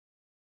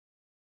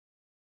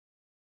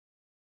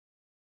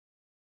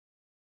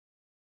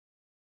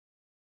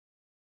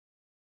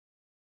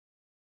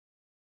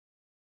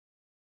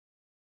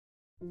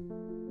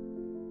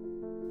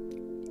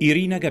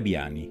Irina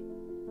Gabiani,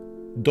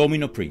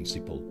 Domino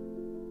Principle.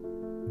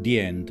 The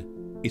end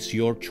is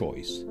your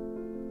choice.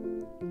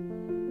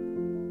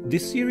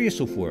 This series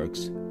of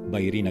works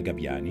by Irina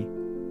Gabiani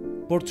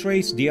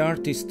portrays the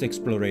artist's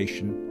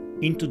exploration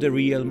into the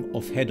realm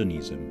of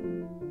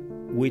hedonism,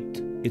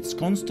 with its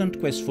constant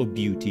quest for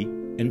beauty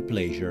and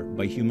pleasure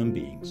by human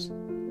beings.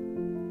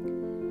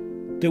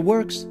 The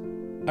works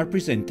are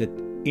presented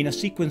in a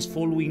sequence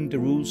following the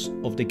rules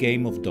of the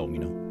game of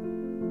domino,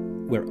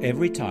 where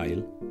every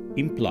tile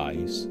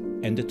implies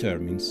and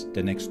determines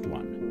the next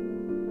one.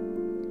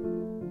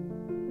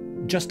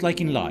 Just like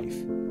in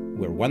life,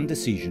 where one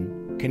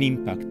decision can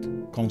impact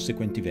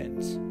consequent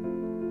events.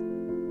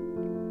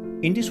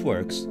 In these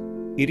works,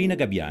 Irina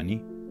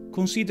Gabiani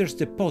considers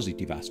the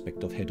positive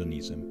aspect of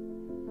hedonism,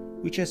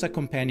 which has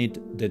accompanied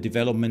the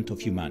development of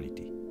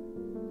humanity.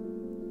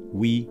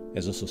 We,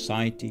 as a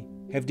society,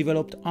 have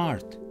developed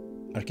art,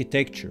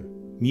 architecture,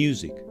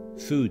 music,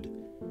 food,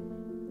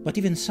 but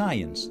even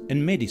science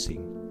and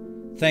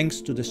medicine,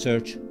 thanks to the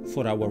search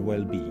for our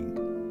well-being.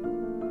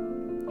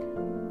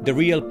 The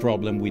real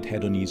problem with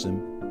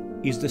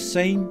hedonism is the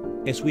same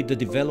as with the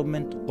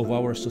development of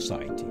our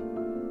society: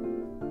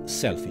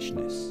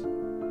 selfishness.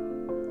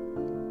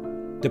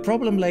 The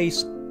problem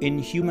lies in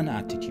human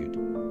attitude.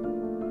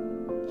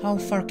 How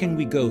far can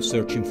we go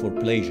searching for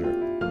pleasure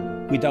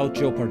without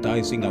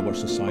jeopardizing our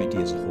society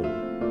as a whole?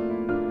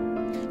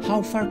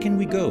 How far can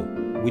we go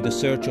with the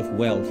search of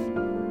wealth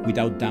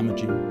without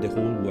damaging the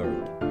whole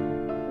world?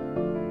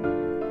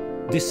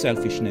 This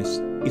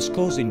selfishness is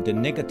causing the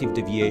negative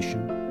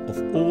deviation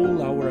of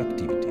all our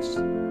activities.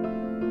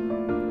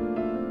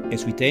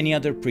 As with any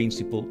other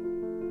principle,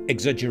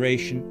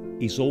 exaggeration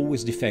is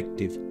always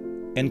defective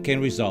and can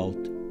result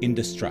in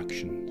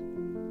destruction.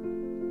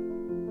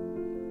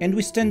 And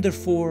we stand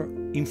therefore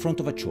in front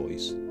of a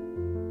choice,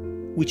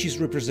 which is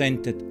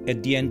represented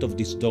at the end of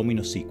this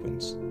domino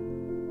sequence,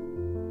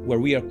 where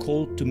we are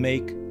called to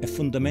make a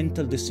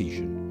fundamental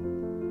decision.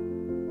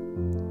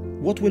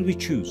 What will we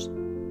choose?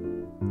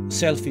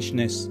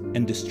 Selfishness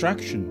and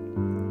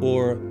destruction,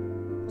 or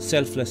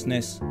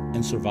selflessness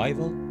and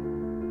survival?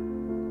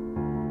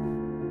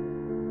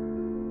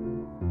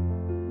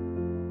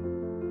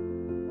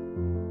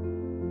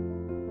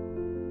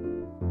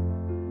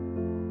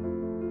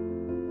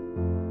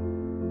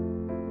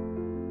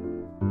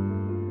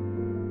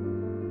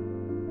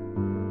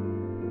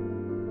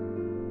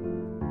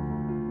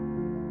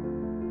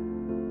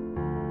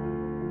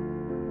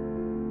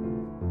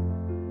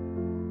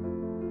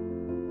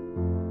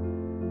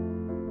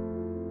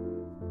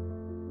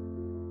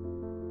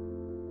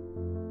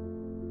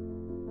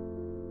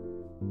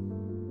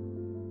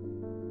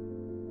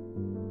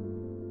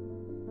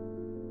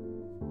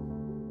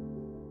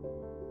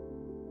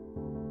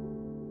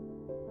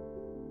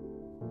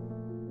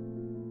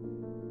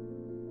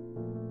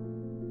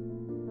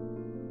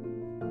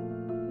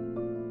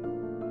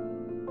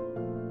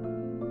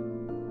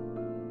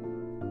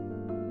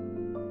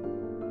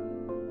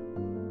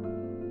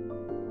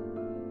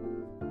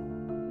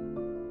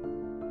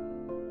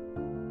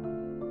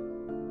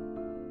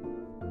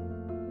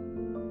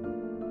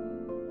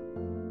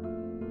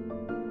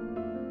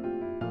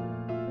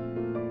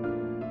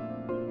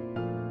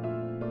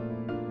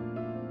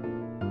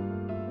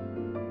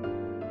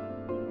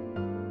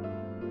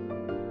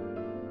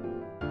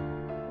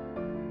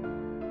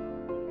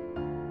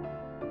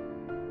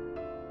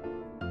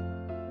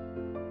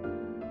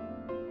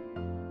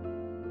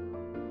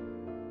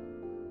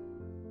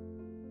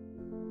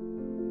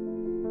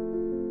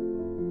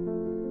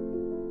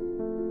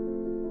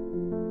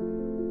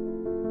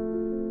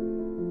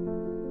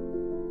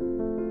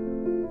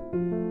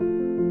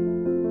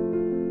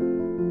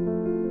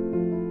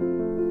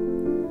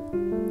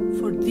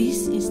 For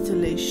this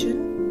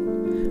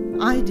installation,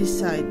 I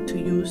decide to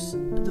use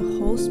the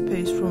whole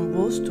space from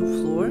walls to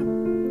floor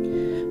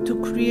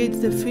to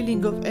create the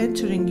feeling of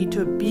entering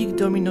into a big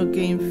domino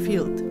game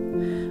field,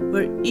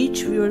 where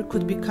each viewer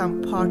could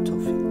become part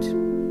of it.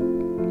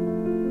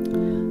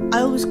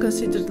 I always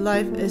considered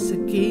life as a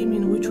game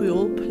in which we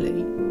all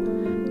play,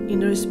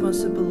 in a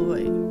responsible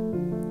way.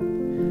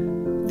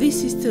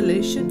 This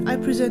installation I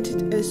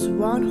presented as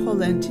one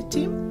whole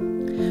entity,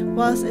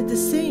 whilst at the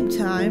same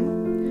time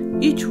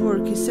each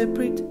work is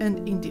separate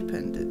and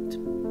independent.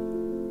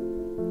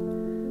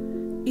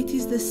 It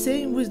is the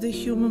same with the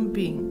human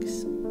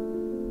beings.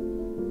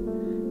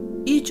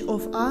 Each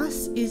of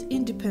us is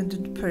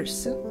independent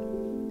person,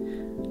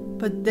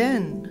 but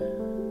then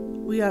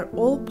we are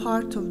all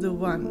part of the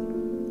one.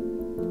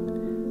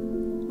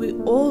 We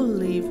all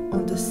live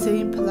on the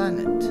same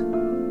planet,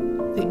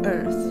 the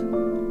Earth,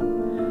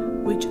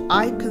 which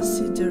I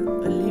consider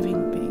a living